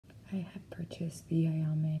I have purchased the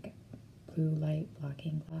Oiamik blue light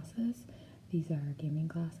blocking glasses. These are gaming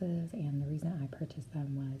glasses, and the reason I purchased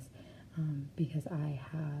them was because I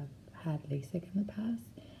have had LASIK in the past,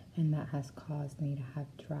 and that has caused me to have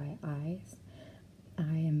dry eyes. I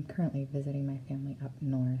am currently visiting my family up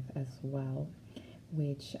north as well,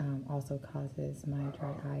 which also causes my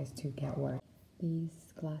dry eyes to get worse.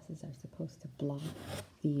 These glasses are supposed to block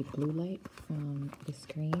the blue light from the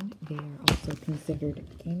screen. They are also considered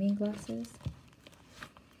gaming glasses.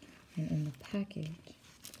 And in the package,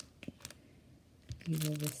 you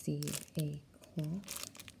will receive a cloth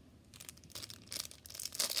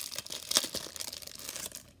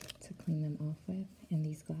to clean them off with. And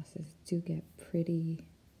these glasses do get pretty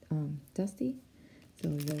dusty, so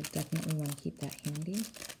you'll definitely want to keep that handy.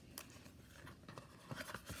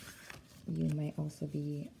 You might also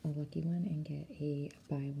be a lucky one and get a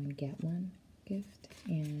buy one get one gift,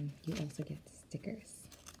 and you also get stickers.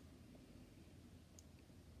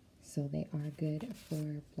 So they are good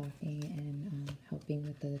for blocking and helping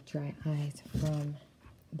with the dry eyes from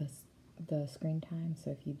the screen time.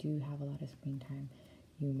 So if you do have a lot of screen time,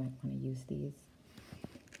 you might want to use these.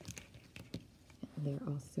 They're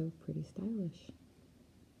also pretty stylish.